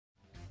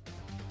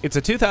It's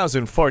a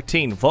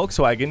 2014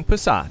 Volkswagen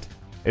Passat.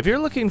 If you're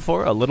looking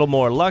for a little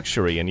more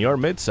luxury in your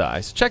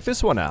midsize, check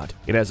this one out.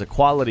 It has a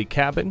quality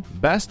cabin,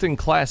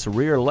 best-in-class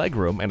rear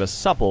legroom, and a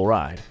supple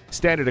ride.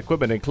 Standard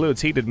equipment includes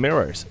heated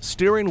mirrors,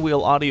 steering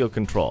wheel audio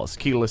controls,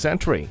 keyless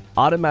entry,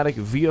 automatic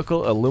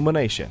vehicle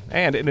illumination,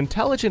 and an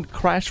intelligent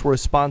crash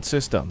response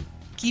system.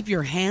 Keep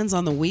your hands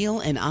on the wheel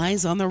and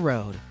eyes on the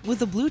road with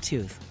the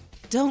Bluetooth.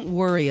 Don't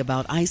worry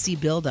about icy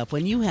buildup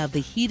when you have the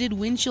heated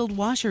windshield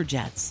washer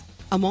jets.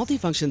 A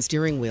multifunction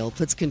steering wheel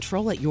puts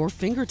control at your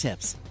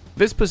fingertips.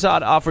 This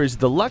Passat offers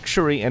the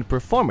luxury and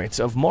performance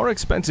of more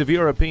expensive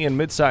European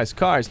midsize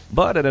cars,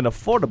 but at an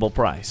affordable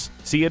price.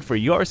 See it for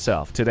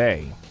yourself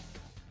today.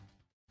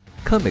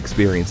 Come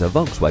experience a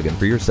Volkswagen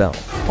for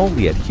yourself,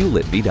 only at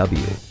Hewlett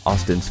VW,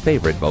 Austin's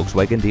favorite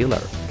Volkswagen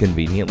dealer,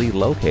 conveniently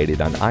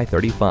located on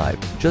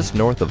I-35, just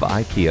north of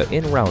IKEA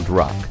in Round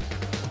Rock.